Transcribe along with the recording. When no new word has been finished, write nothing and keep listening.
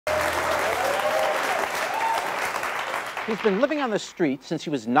He's been living on the street since he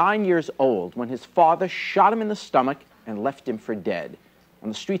was 9 years old when his father shot him in the stomach and left him for dead. On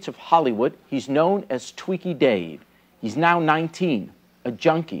the streets of Hollywood, he's known as Tweaky Dave. He's now 19, a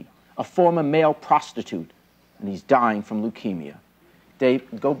junkie, a former male prostitute, and he's dying from leukemia. Dave,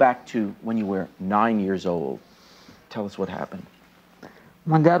 go back to when you were 9 years old. Tell us what happened.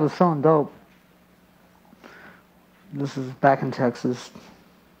 My dad was selling dope. This is back in Texas.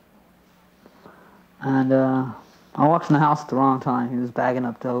 And I walked in the house at the wrong time. He was bagging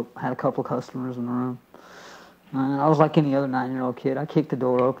up dope. I had a couple customers in the room. And I was like any other 9-year-old kid. I kicked the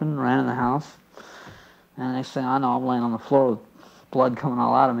door open, ran in the house. And next thing I know, I'm laying on the floor with blood coming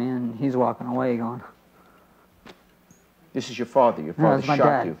all out of me, and he's walking away going. This is your father. Your father my shot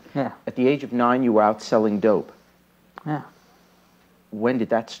dad. you. Yeah. At the age of 9, you were out selling dope. Yeah. When did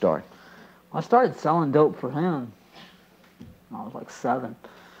that start? I started selling dope for him when I was like 7.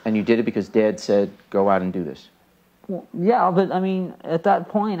 And you did it because Dad said, go out and do this? Well, yeah, but I mean, at that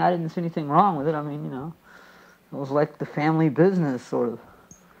point, I didn't see anything wrong with it. I mean, you know, it was like the family business, sort of.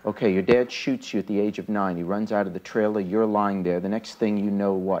 Okay, your dad shoots you at the age of 9. He runs out of the trailer. You're lying there. The next thing you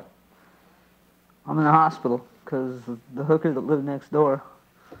know, what? I'm in the hospital because the hooker that lived next door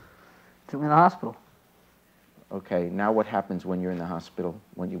took me to the hospital. Okay, now what happens when you're in the hospital,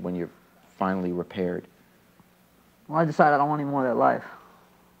 when you're finally repaired? Well, I decided I don't want any more of that life.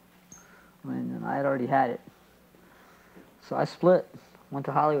 I mean, I had already had it. So I split, went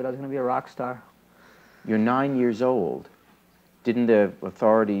to Hollywood. I was going to be a rock star. You're 9 years old. Didn't the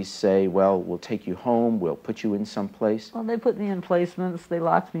authorities say, well, we'll take you home, we'll put you in some place? Well, they put me in placements. They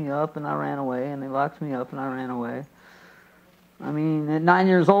locked me up, and I ran away, and they locked me up, and I ran away. I mean, at 9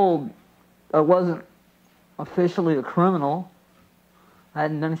 years old, I wasn't officially a criminal. I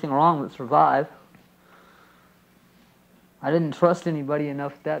hadn't done anything wrong but survive. I didn't trust anybody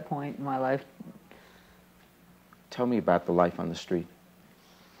enough at that point in my life. Tell me about the life on the street.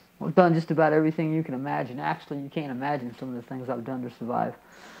 I've done just about everything you can imagine. Actually, you can't imagine some of the things I've done to survive.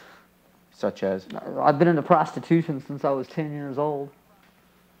 Such as? I've been into prostitution since I was 10 years old.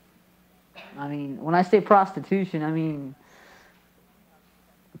 I mean, when I say prostitution, I mean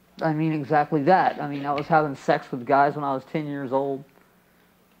exactly that. I mean, I was having sex with guys when I was 10 years old.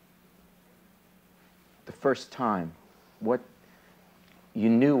 The first time, you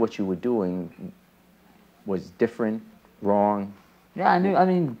knew what you were doing was different, wrong? Yeah, I knew. I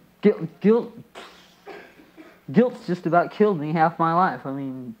mean, guilt's just about killed me half my life. I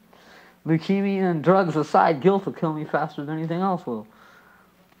mean, leukemia and drugs aside, guilt will kill me faster than anything else will.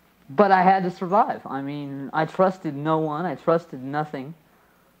 But I had to survive. I mean, I trusted no one. I trusted nothing.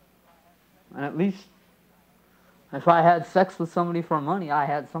 And at least, if I had sex with somebody for money, I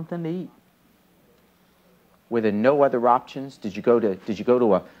had something to eat. Were there no other options? Did you go to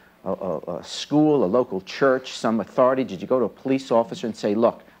a school, a local church, some authority? Did you go to a police officer and say,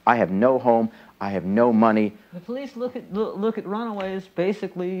 look, I have no home, I have no money? The police look at runaways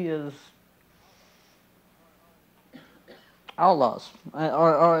basically as outlaws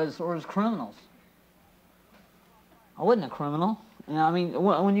or as criminals. I wasn't a criminal. You know, I mean,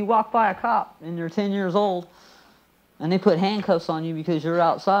 when you walk by a cop and you're 10 years old and they put handcuffs on you because you're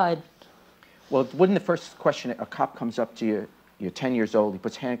outside. Well, wouldn't the first question, a cop comes up to you, you're 10 years old, he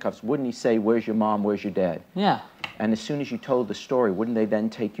puts handcuffs, wouldn't he say, where's your mom, where's your dad? Yeah. And as soon as you told the story, wouldn't they then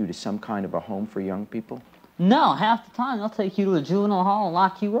take you to some kind of a home for young people? No, half the time they'll take you to a juvenile hall and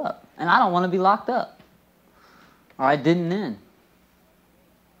lock you up. And I don't want to be locked up. Or I didn't then.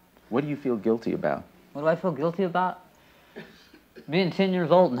 What do you feel guilty about? What do I feel guilty about? Being 10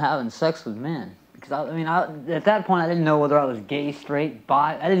 years old and having sex with men. Because, I mean, at that point I didn't know whether I was gay, straight,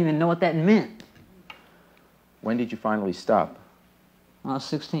 bi. I didn't even know what that meant. When did you finally stop? When I was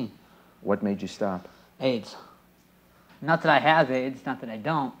 16. What made you stop? AIDS. Not that I have AIDS, not that I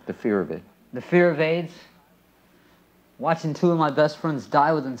don't. The fear of it. The fear of AIDS. Watching 2 of my best friends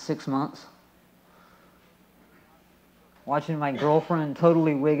die within 6 months. Watching my girlfriend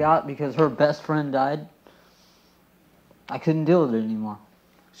totally wig out because her best friend died. I couldn't deal with it anymore.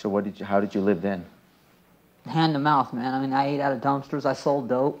 So how did you live then? Hand to mouth, man. I mean, I ate out of dumpsters. I sold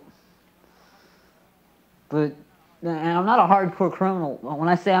dope. And I'm not a hardcore criminal. When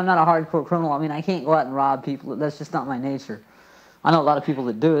I say I'm not a hardcore criminal, I mean I can't go out and rob people. That's just not my nature. I know a lot of people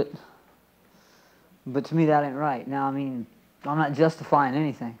that do it. But to me, that ain't right. Now, I mean, I'm not justifying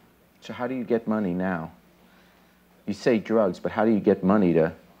anything. So how do you get money now? You say drugs, but how do you get money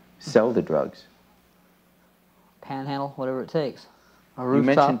to sell the drugs? Panhandle, whatever it takes. A You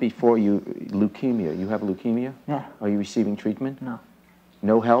rooftop. mentioned before leukemia. You have leukemia? Yeah. Are you receiving treatment? No.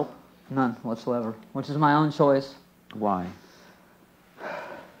 No help? None whatsoever. Which is my own choice. Why?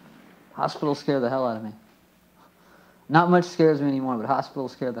 Hospitals scare the hell out of me. Not much scares me anymore, but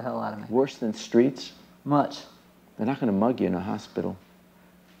hospitals scare the hell out of me. Worse than streets? Much. They're not going to mug you in a hospital.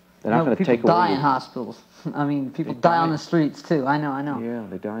 They're not going to take away. People die in hospitals. I mean, people die on the streets too. I know. Yeah,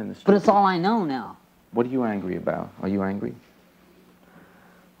 they die in the streets. But it's all I know now. What are you angry about? Are you angry?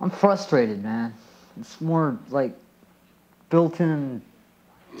 I'm frustrated, man. It's more like built-in,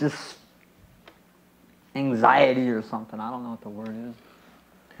 just anxiety or something. I don't know what the word is.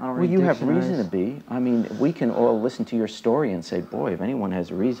 Well, you have reason to be. I mean, we can all listen to your story and say, boy, if anyone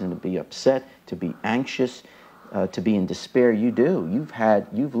has a reason to be upset, to be anxious, to be in despair, you do.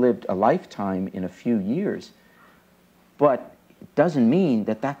 You've lived a lifetime in a few years. But it doesn't mean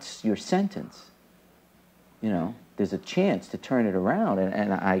that that's your sentence. You know, there's a chance to turn it around.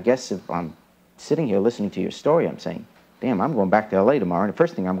 And I guess if I'm sitting here listening to your story, I'm saying, damn, I'm going back to L.A. tomorrow, and the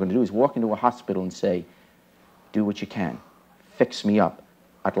first thing I'm going to do is walk into a hospital and say, do what you can. Fix me up.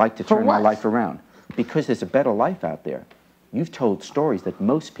 I'd like to turn my life around. Because there's a better life out there. You've told stories that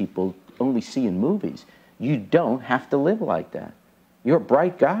most people only see in movies. You don't have to live like that. You're a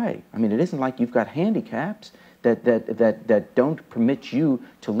bright guy. I mean, it isn't like you've got handicaps that don't permit you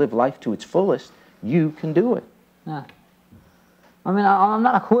to live life to its fullest. You can do it. Yeah. I mean, I'm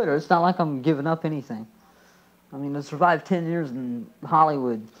not a quitter. It's not like I'm giving up anything. I mean, to survive 10 years in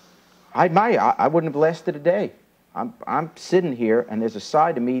Hollywood. I wouldn't have lasted a day. I'm sitting here, and there's a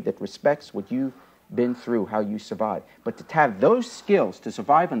side of me that respects what you've been through, how you survived. But to have those skills to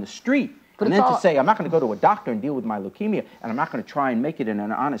survive on the street, and then to say, I'm not going to go to a doctor and deal with my leukemia, and I'm not going to try and make it in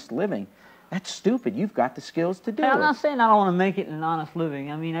an honest living, that's stupid. You've got the skills to do it. I'm not saying I don't want to make it in an honest living.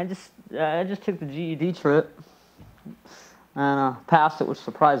 I mean, I just took the GED trip and passed it, which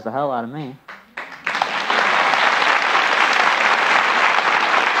surprised the hell out of me.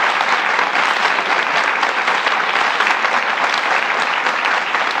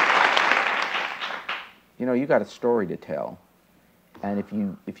 You know, you got a story to tell, and if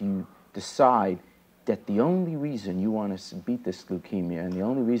you decide that the only reason you want to beat this leukemia and the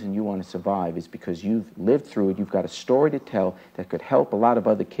only reason you want to survive is because you've lived through it, you've got a story to tell that could help a lot of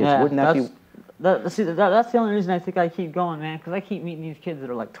other kids. Yeah, wouldn't that be? That's the only reason I think I keep going, man, because I keep meeting these kids that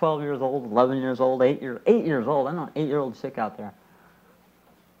are like 12 years old, 11 years old, 8 years old. I know an 8-year-old chick out there.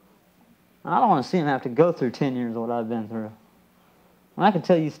 And I don't want to see them have to go through 10 years of what I've been through. And I can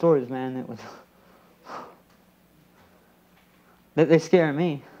tell you stories, man, that would... They scare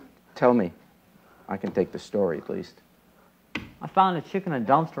me. Tell me. I can take the story, at least. I found a chick in a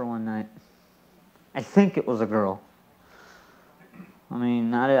dumpster one night. I think it was a girl. I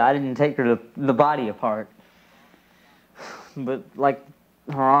mean, I didn't take her to the body apart. But, like,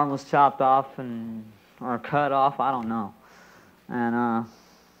 her arm was chopped off or cut off, I don't know. And,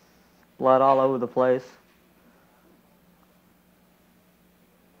 blood all over the place.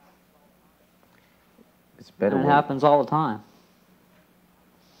 It's better. And it happens all the time.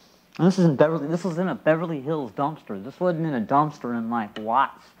 And this was in a Beverly Hills dumpster. This wasn't in a dumpster in like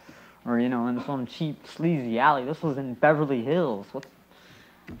Watts or, you know, in some cheap sleazy alley. This was in Beverly Hills.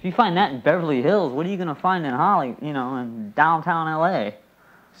 If you find that in Beverly Hills, what are you going to find in in downtown LA?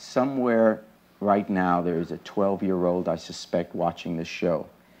 Somewhere right now there is a 12-year-old, I suspect, watching this show,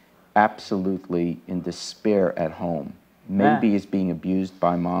 absolutely in despair at home. Maybe is being abused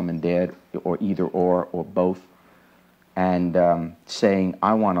by mom and dad, or either or both. And saying,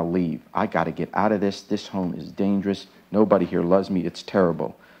 I want to leave. I got to get out of this. This home is dangerous. Nobody here loves me. It's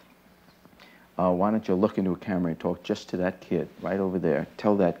terrible. Why don't you look into a camera and talk just to that kid right over there.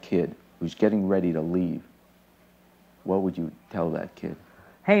 Tell that kid who's getting ready to leave. What would you tell that kid?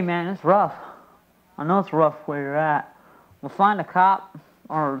 Hey, man, it's rough. I know it's rough where you're at. Well, find a cop,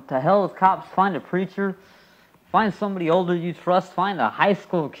 or to hell with cops, find a preacher. Find somebody older you trust. Find a high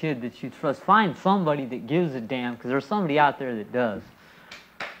school kid that you trust. Find somebody that gives a damn, because there's somebody out there that does.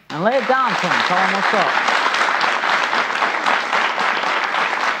 And lay it down to them. Tell them what's up.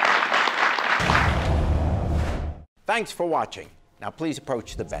 Thanks for watching. Now please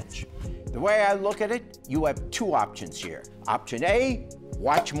approach the bench. The way I look at it, you have two options here. Option A,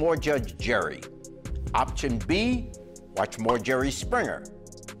 watch more Judge Jerry. Option B, watch more Jerry Springer.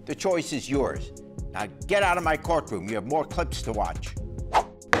 The choice is yours. Now get out of my courtroom. You have more clips to watch.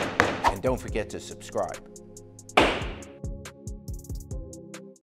 And don't forget to subscribe.